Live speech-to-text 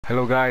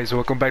Hello guys,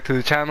 welcome back to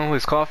the channel.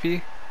 It's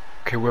Coffee.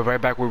 Okay, we're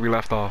right back where we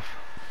left off.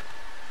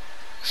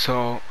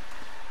 So,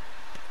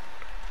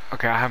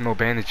 okay, I have no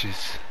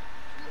bandages.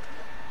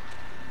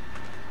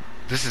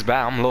 This is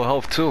bad. I'm low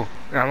health too.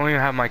 And I don't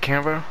even have my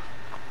camera.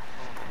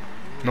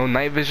 No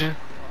night vision.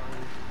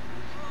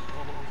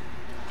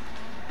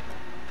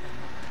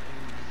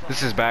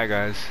 This is bad,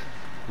 guys.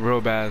 Real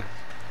bad.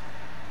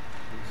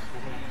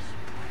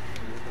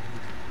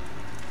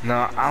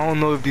 Now, I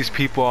don't know if these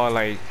people are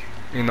like,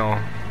 you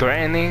know,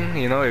 threatening,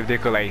 you know, if they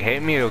could like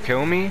hit me or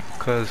kill me,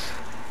 cause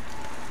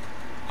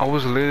I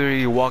was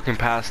literally walking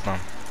past them.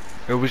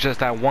 It was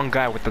just that one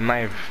guy with the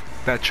knife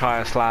that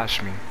tried to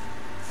slash me.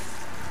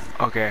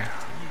 Okay,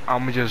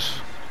 I'ma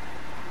just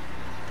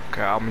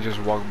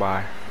walk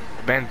by.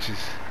 Bandages.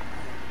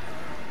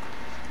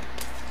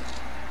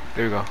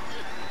 There you go.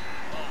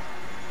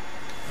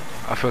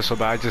 I feel so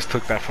bad. I just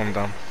took that from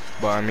them,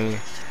 but I mean,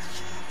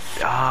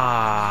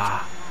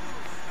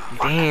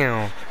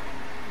 damn,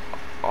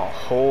 a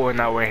hole in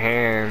our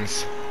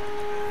hands.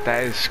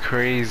 That is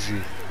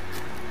crazy.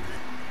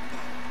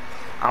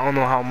 I don't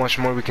know how much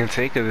more we can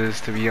take of this,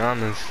 to be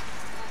honest.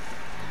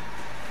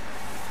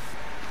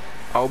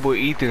 Our boy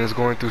Ethan is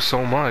going through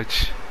so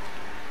much.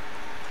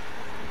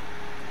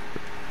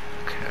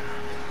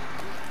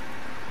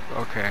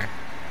 Okay.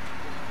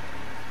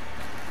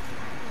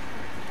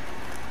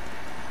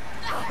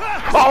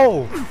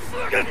 Oh!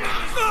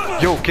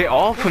 Yo, get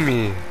off of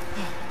me!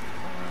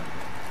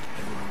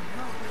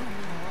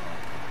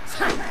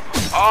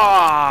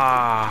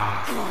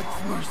 Ah!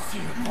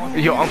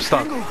 Yo, I'm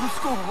stuck.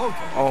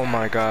 Oh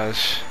my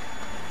gosh.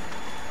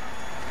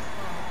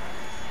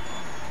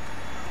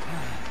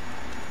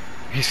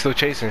 He's still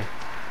chasing.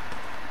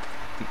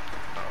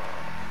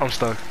 I'm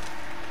stuck.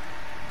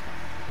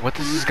 What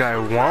does this guy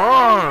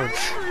want?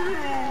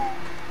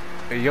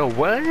 Yo,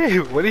 what?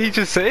 What did he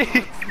just say?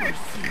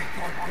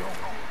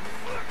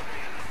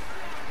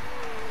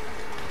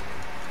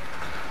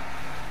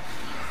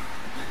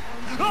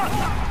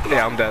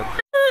 Yeah, I'm dead.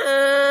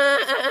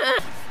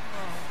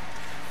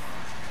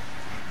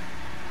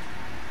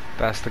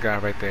 That's the guy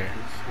right there.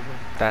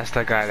 That's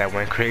the guy that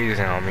went crazy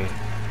on me.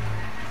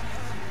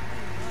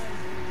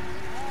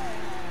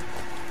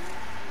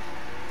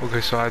 Okay,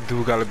 so I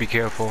do gotta be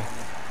careful.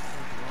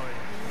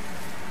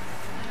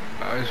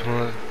 I just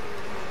wanna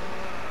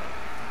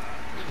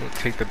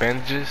take the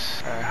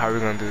bandages. Alright, how are we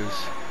gonna do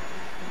this?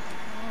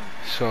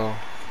 So,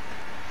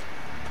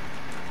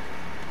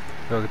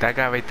 look, that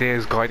guy right there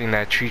is guarding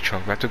that tree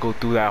trunk. We have to go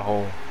through that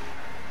hole.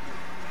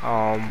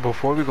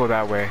 Before we go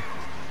that way,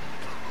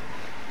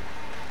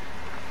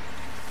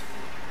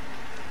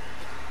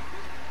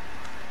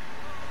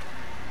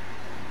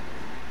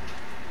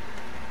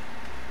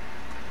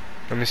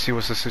 let me see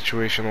what's the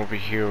situation over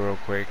here real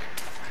quick.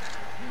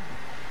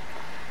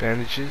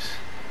 Bandages.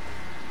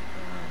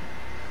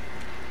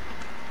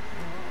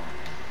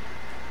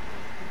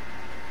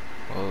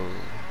 Oh,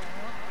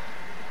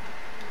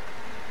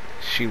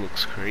 she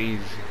looks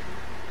crazy.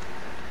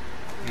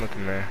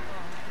 Nothing there.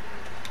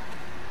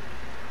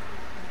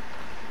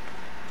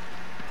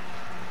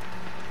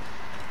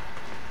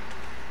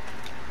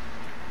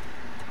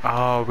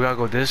 Oh, we gotta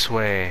go this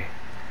way.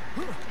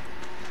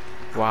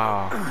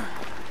 Wow.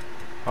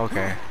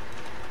 Okay.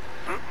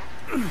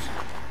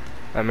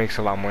 That makes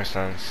a lot more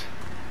sense.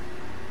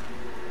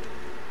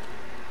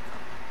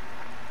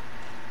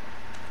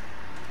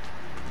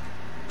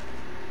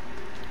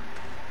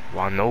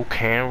 Wow, no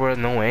camera,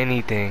 no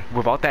anything.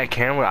 Without that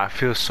camera, I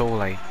feel so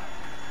like...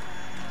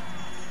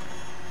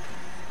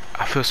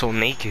 I feel so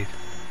naked.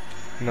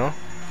 You know?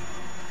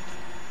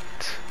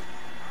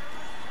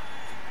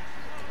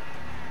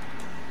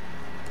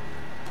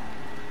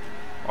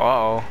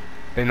 Uh-oh.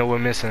 They know we're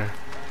missing.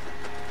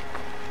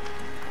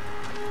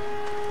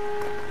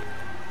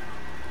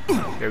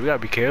 Yeah, we gotta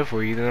be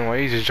careful, Ethan. Why are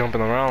you just jumping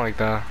around like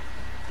that?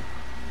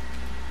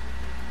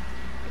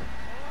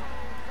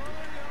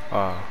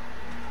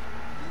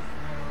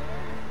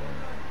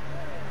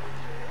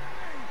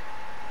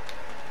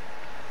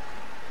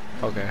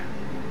 Okay.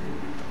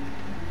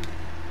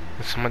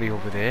 There's somebody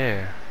over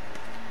there.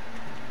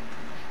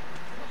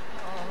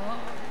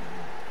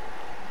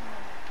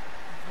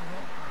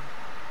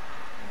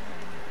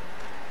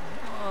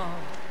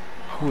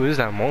 Who is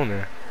that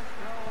moaning?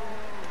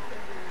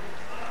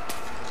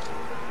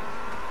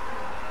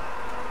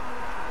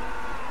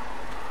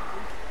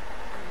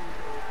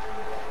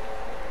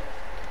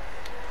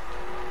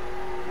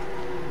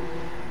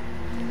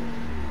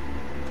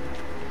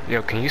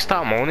 Yo, can you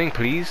stop moaning,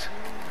 please?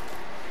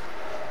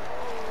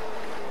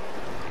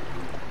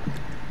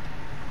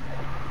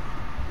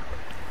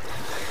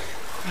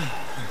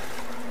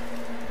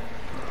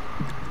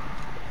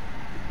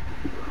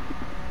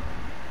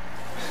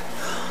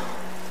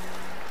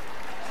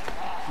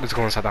 Let's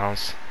go inside the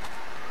house.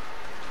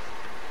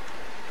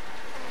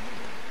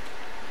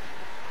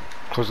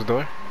 Close the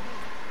door.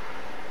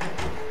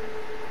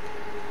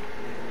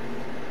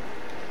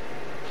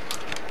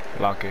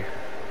 Lock it.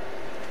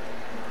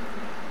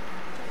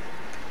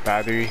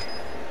 Battery.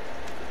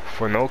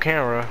 For no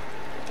camera.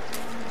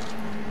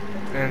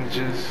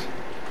 Bandages.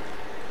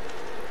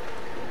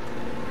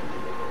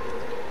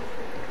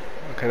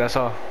 Okay, that's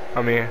all.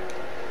 I'm here.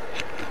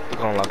 We're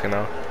gonna lock it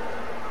now.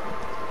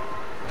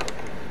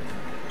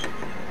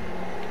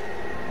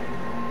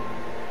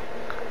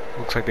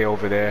 Looks like they're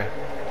over there.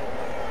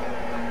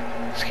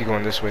 Let's keep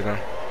going this way then.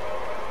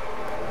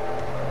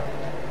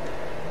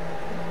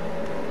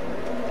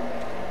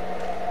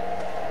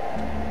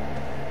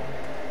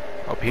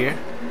 Up here?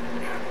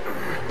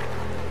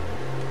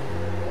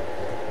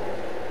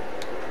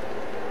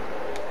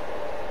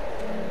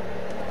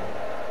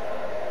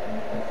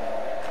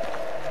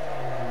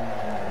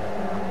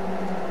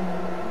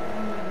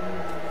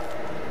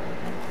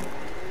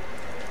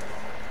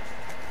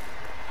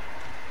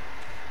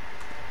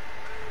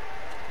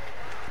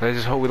 Let's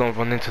just hope we don't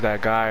run into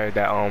that guy,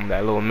 that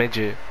little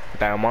midget,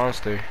 that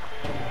monster.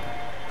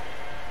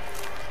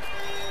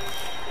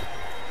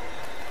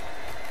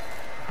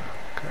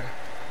 Okay.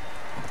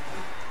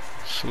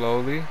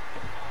 Slowly.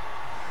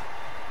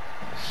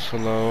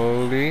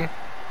 Slowly.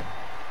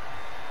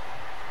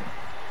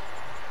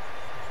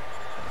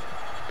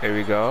 There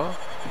we go.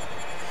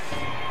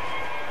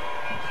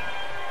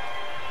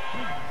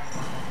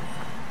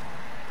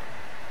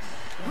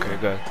 Okay,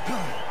 good.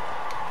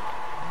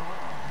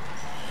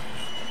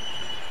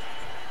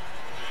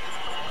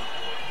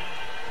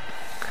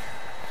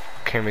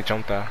 Can't we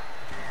jump that?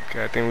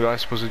 Okay, I think we are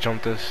supposed to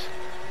jump this.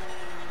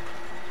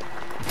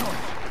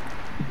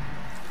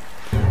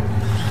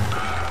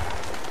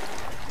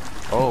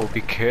 Oh,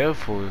 be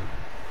careful.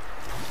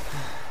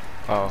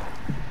 Oh.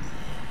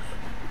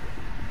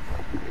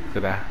 Look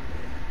at that.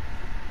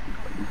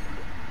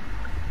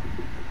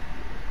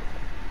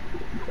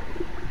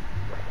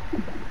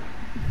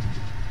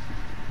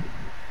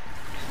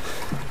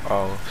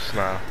 Oh,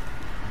 snap.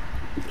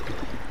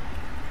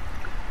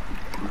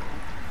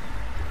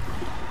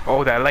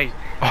 Oh, that light.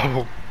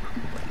 Oh.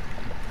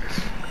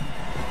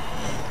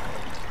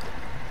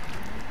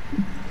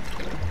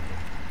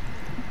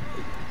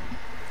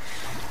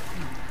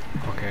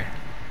 Okay.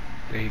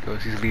 There he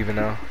goes. He's leaving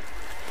now.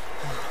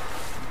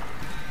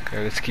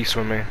 Okay, let's keep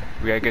swimming.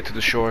 We gotta get to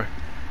the shore.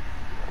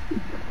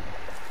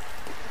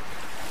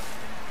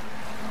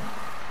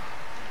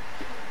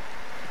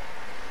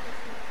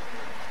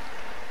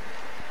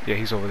 Yeah,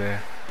 he's over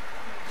there.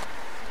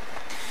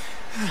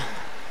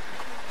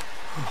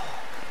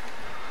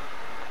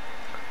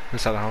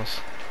 Inside the house.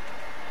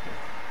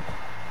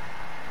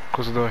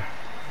 Close the door.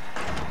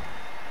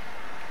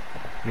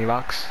 Any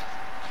locks?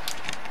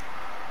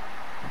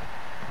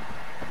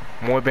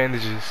 More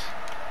bandages.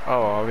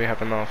 Oh, we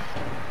have enough.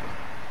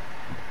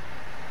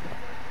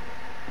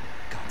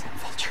 Goddamn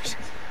vultures.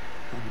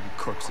 How many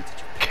corpses did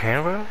you pick?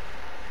 Camera?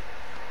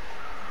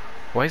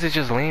 Why is it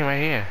just laying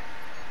right here?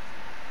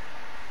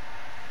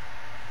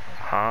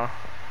 Huh?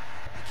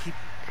 I keep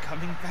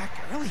coming back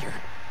earlier.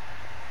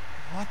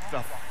 What the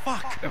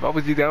fuck? If I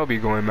was you, I would be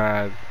going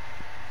mad.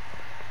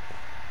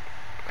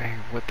 Hey,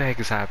 what the heck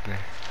is happening?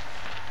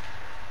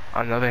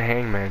 Another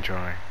hangman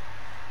drawing.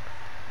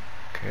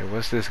 Okay,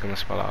 what's this gonna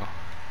spell out?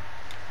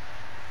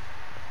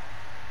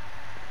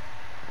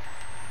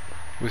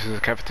 This is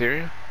a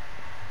cafeteria?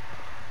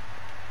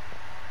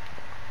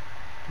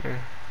 Yeah,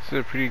 this is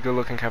a pretty good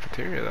looking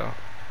cafeteria though.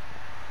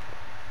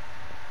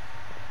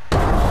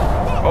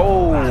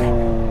 Oh!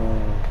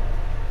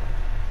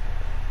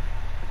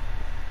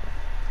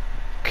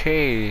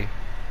 Okay.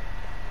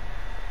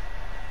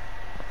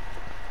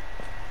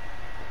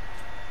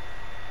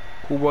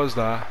 Who was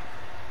that?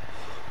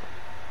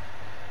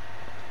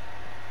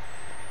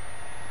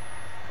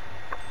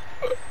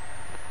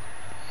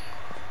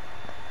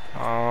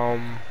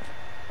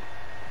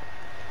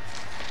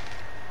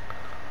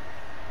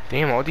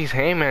 Damn, all these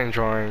hangman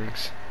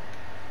drawings.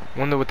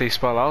 Wonder what they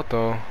spell out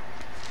though.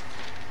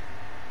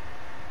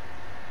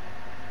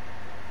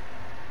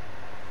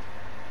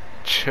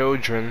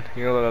 Children.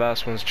 You know the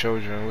last one's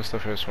children. What's the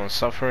first one?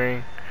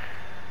 Suffering.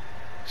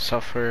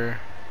 Suffer.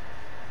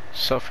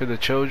 Suffer the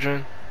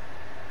children.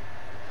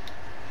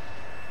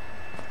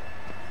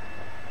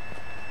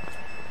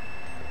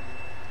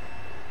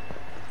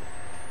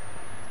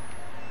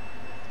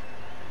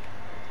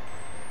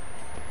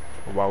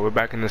 Wow, we're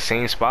back in the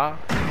same spot?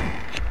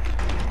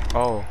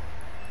 Oh.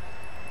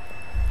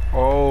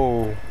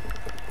 Oh.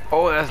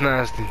 Oh, that's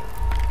nasty.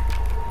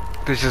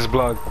 There's just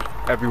blood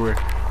everywhere.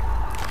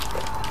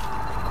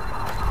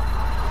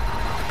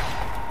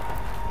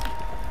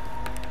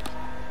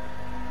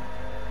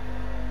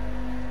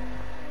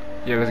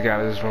 Yeah, let's get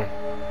out of this room.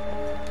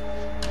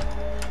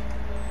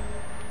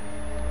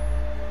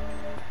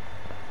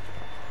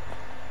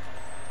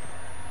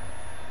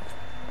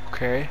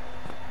 Okay.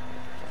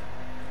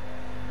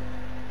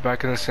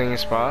 Back in the same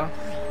spot.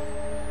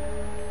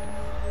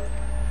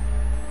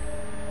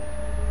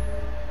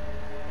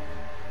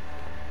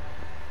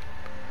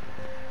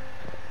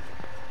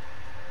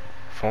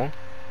 Phone?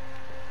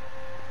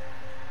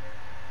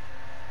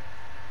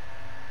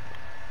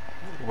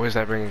 Where's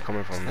that ringing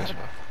coming from? This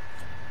one?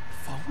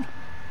 Phone?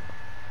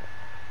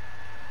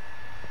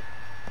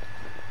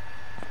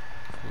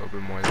 A little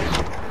bit more of this.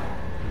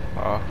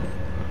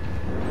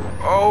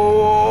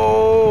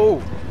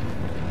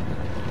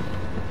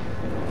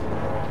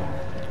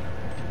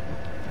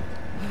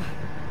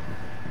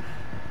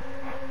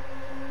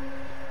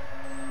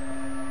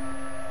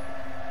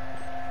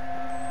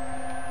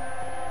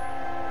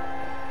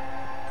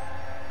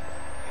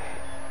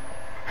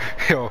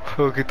 Yo,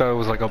 look, he thought it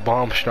was like a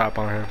bomb strap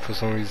on him for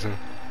some reason.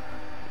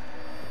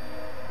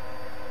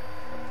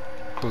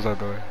 Close that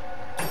door.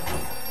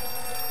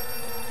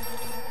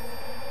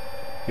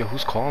 Yo,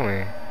 who's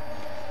calling?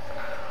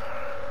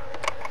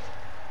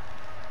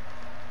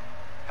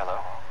 Hello?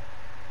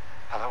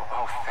 Hello?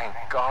 Oh, thank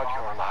God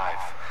you're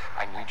alive.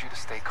 I need you to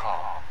stay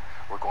calm.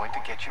 We're going to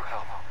get you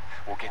help.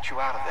 We'll get you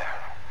out of there.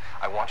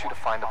 I want you to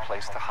find a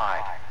place to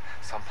hide.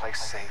 Someplace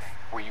safe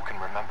where you can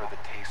remember the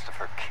taste of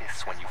her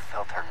kiss when you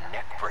felt her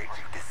neck break,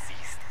 you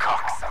diseased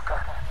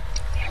cocksucker.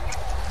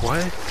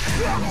 What?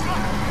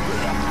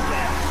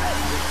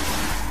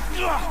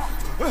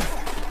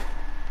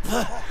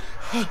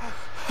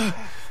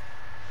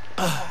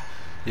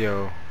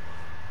 Yo.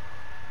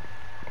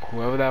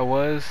 Whoever that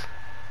was,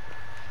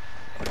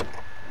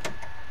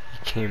 he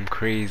came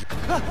crazy.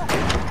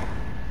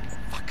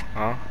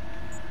 Huh?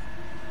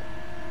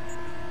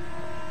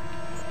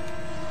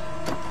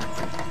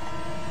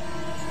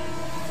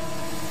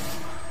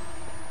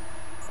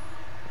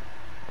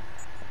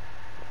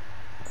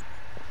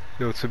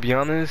 Yo, to be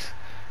honest,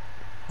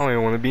 I don't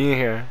even want to be in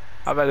here.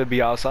 I'd rather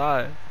be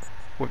outside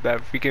with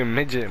that freaking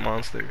midget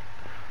monster.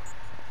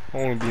 I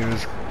want to be in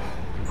this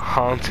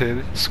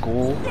haunted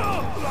school.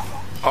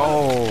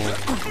 Oh,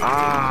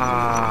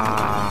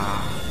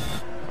 ah.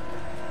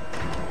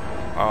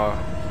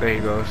 Oh, there he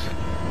goes.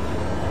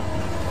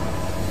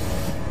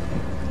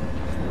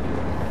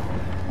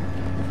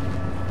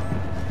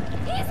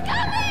 He's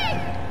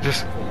coming!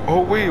 Just,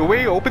 oh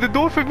wait, open the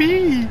door for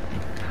me.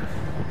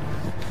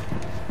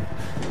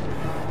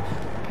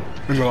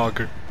 In the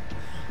locker.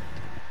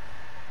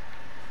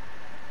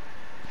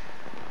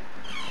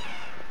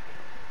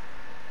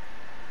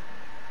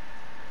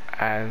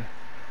 And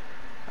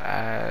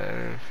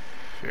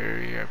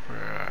Fury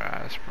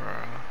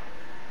Aspera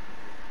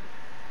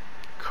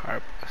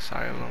Carp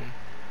Asylum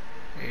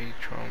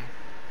Atrum.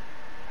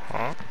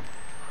 Huh?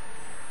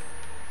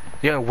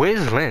 Yeah,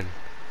 where's Lynn?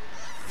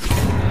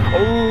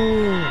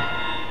 Oh!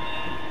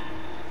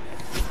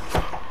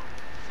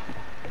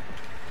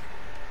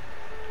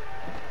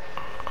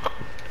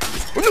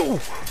 No!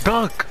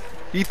 Duck!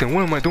 Ethan,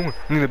 what am I doing?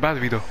 I need a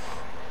battery though.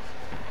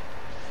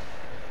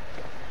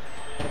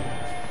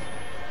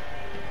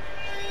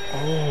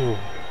 Oh.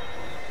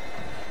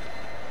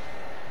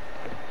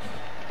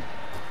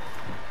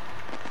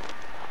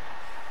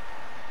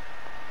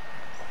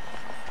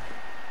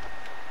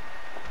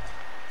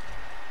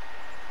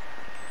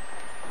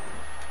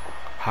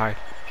 Hi,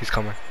 he's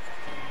coming.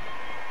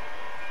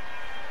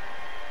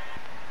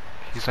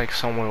 He's like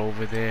somewhere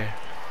over there.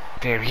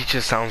 Damn, he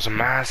just sounds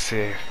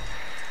massive.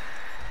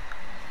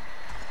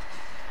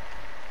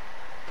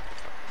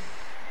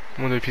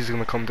 I wonder if he's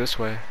gonna come this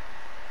way.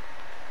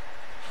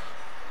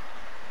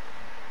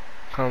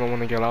 Kinda don't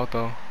wanna get out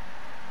though.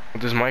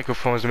 This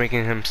microphone is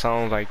making him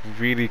sound like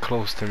really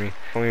close to me.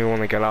 I don't even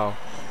wanna get out.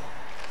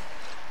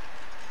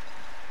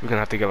 We're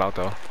gonna have to get out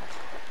though.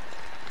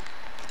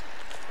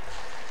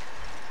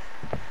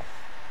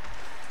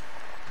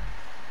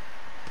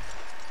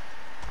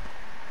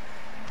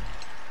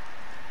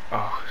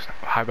 Oh,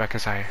 hide back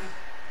inside.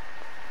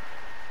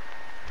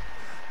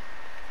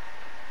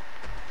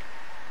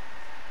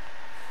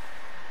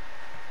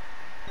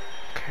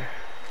 Okay.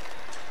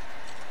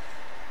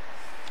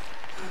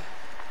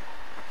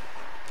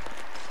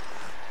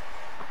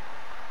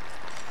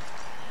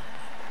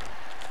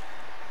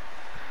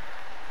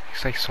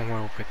 He's like somewhere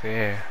over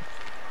there.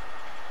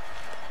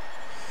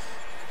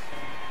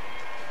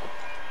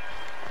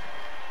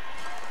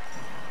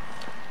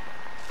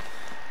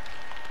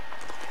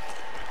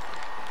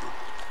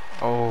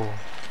 Oh.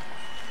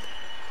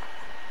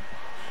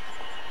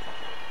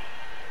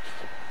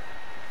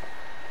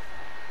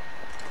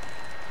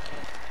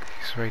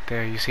 He's right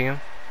there. You see him?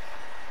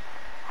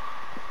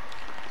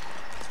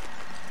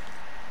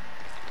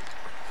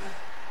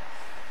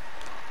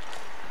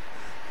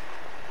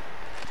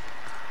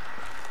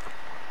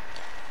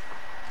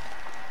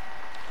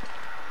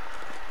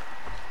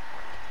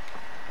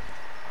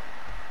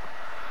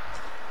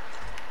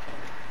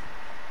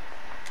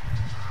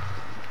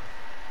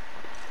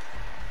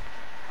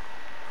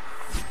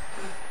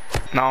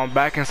 Now I'm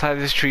back inside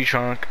this tree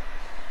trunk.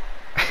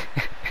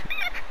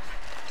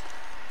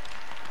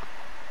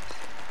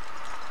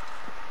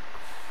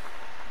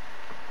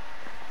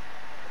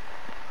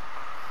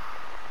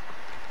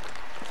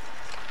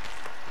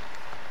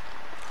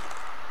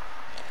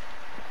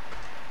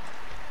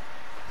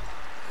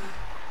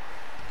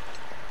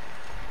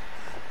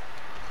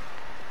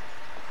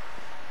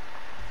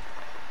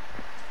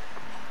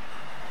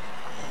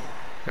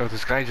 Yo,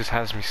 this guy just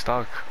has me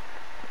stuck.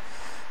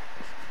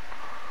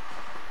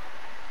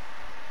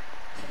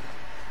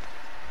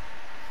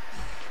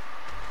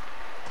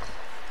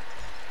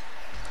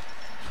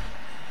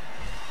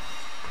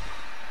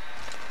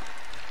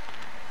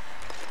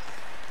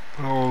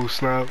 Oh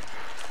snap.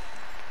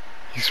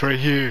 He's right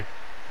here.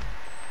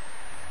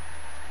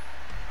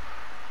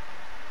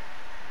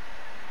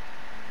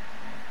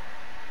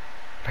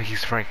 Like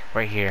he's right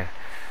here.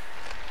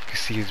 You can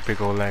see his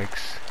big old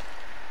legs.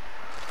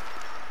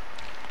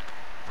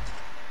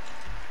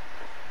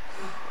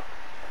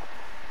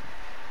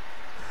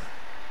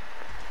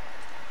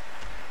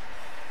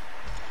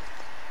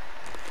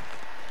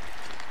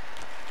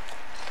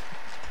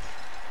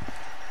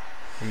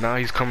 Now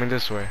he's coming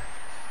this way.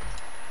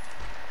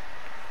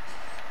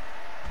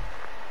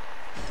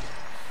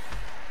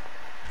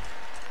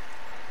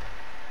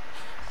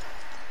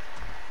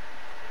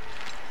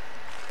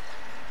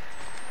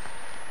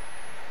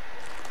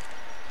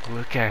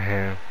 Look at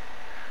him.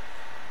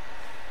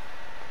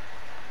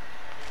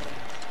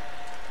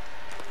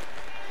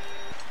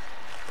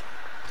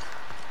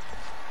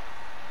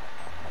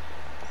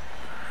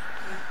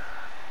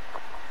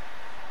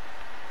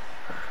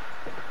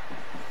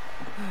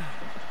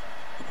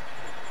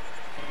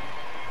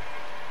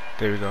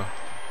 There we go.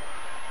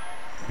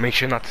 Make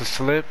sure not to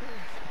slip.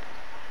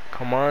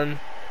 Come on.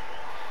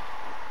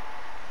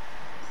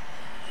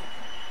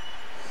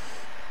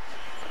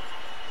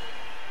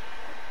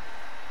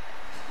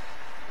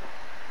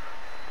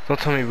 Don't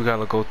tell me we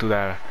gotta go through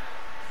that.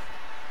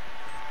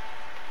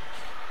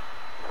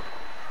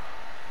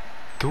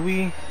 Do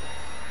we?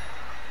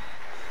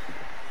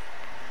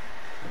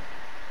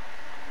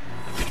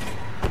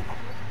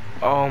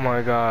 Oh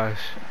my gosh.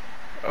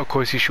 Of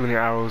course he's shooting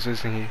arrows,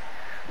 isn't he?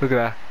 Look at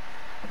that.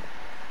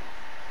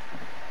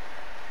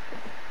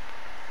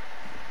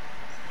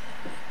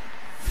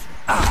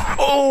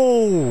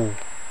 Oh!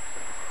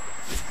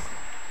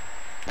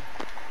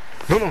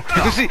 No, no,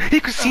 he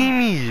could see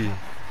me.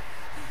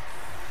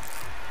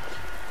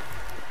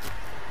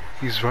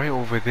 He's right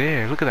over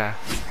there. Look at that.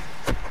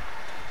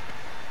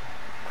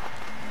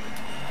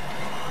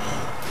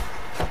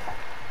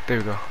 There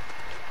we go.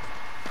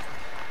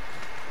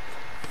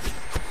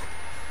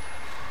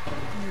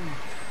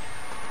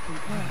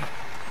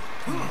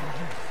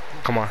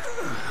 Come on.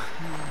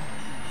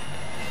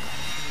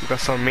 We got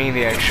some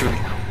maniac shooting.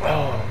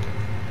 Oh.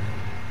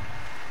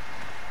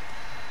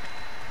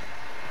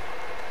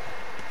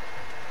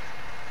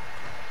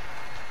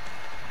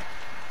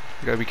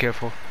 You gotta be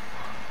careful.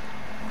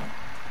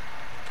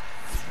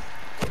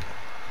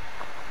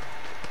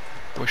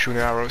 We're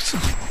shooting arrows.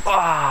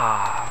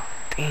 Ah,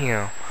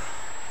 damn.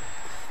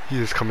 He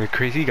is coming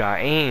crazy. He got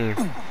aim.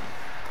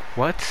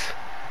 What?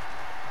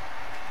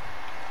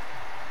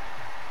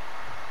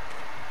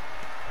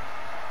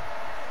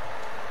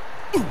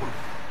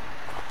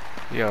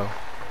 Yo,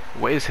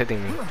 what is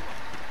hitting me?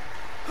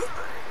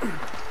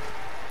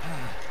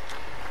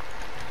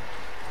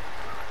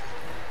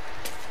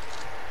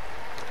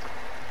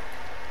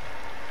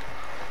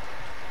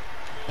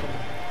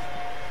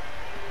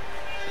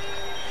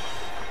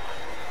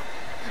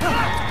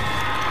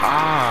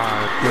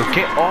 Ah, yo,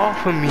 get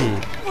off of me.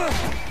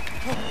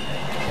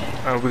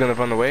 We're gonna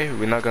run away.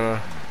 We're not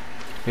gonna,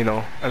 you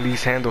know, at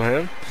least handle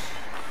him.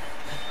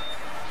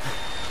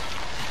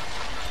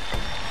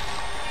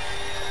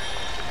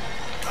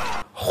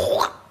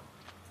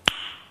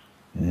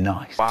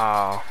 Nice.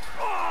 Wow.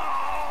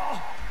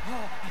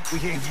 We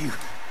gave you.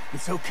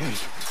 It's okay.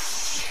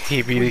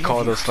 He really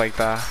called us like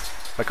that.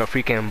 Like a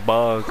freaking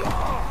bug.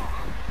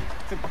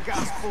 The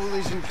gospel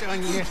isn't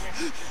done yet.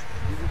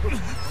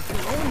 With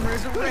your own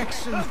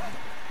resurrection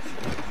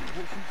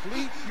will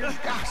complete your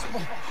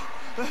gospel.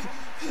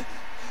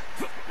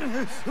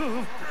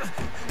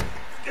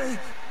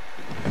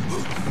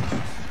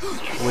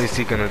 What is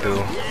he gonna do?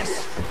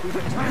 Yes, we've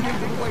returned him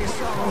to the way of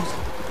sorrows.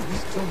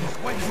 He's still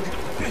waiting.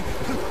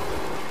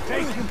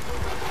 Take him.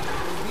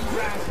 When he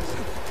rises,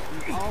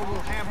 we all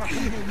will have our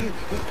communion.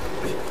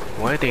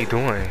 What are they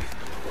doing?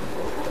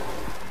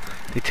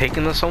 They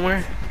taking us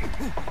somewhere?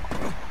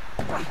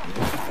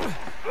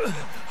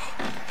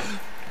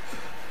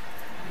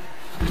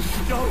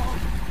 Don't.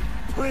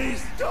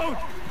 Please don't.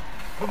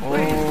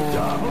 Oh.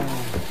 Don't.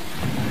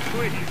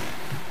 Please.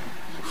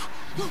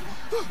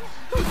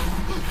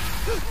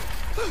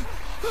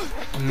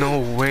 No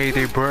way,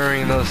 they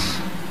burying us.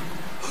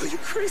 Oh, you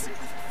crazy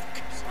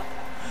motherfuckers.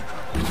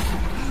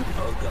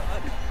 Oh,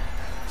 God.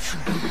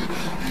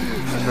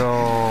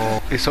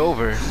 No. It's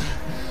over.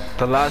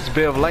 The last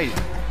bit of light.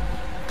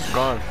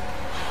 Gone.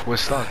 We're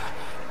stuck.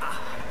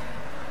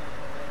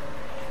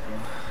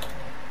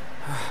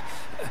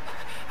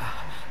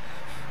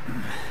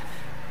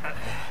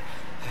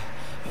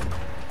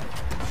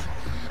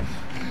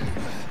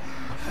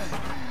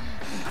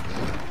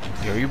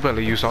 Yo, you better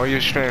use all your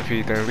strength,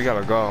 Ethan. We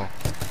gotta go.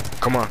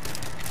 Come on.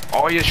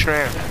 All your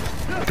strength.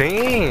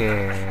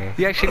 Damn.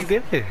 He actually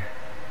did it.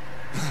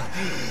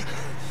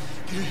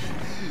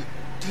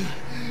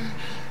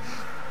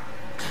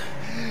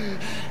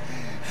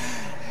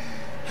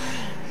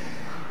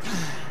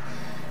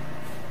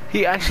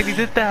 He actually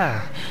did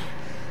that.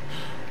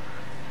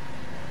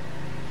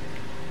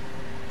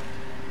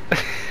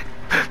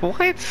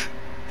 What?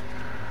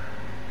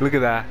 Look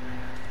at that.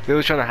 They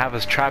were trying to have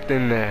us trapped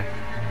in there.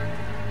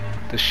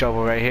 The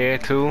shovel right here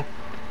too.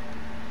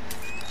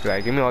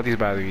 Like, give me all these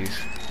batteries.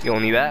 You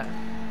don't need that?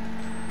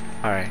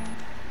 Alright.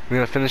 We're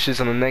gonna finish this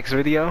on the next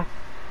video.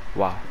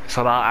 Wow. It's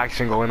a lot of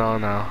action going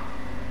on now.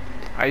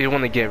 I just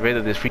want to get rid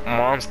of this freaking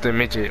monster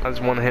midget. I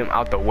just want him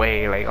out the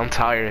way. Like, I'm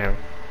tired of him.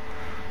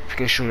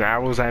 Freaking shooting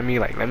arrows at me.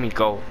 Like, let me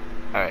go.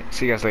 Alright.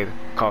 See you guys later.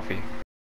 Coffee.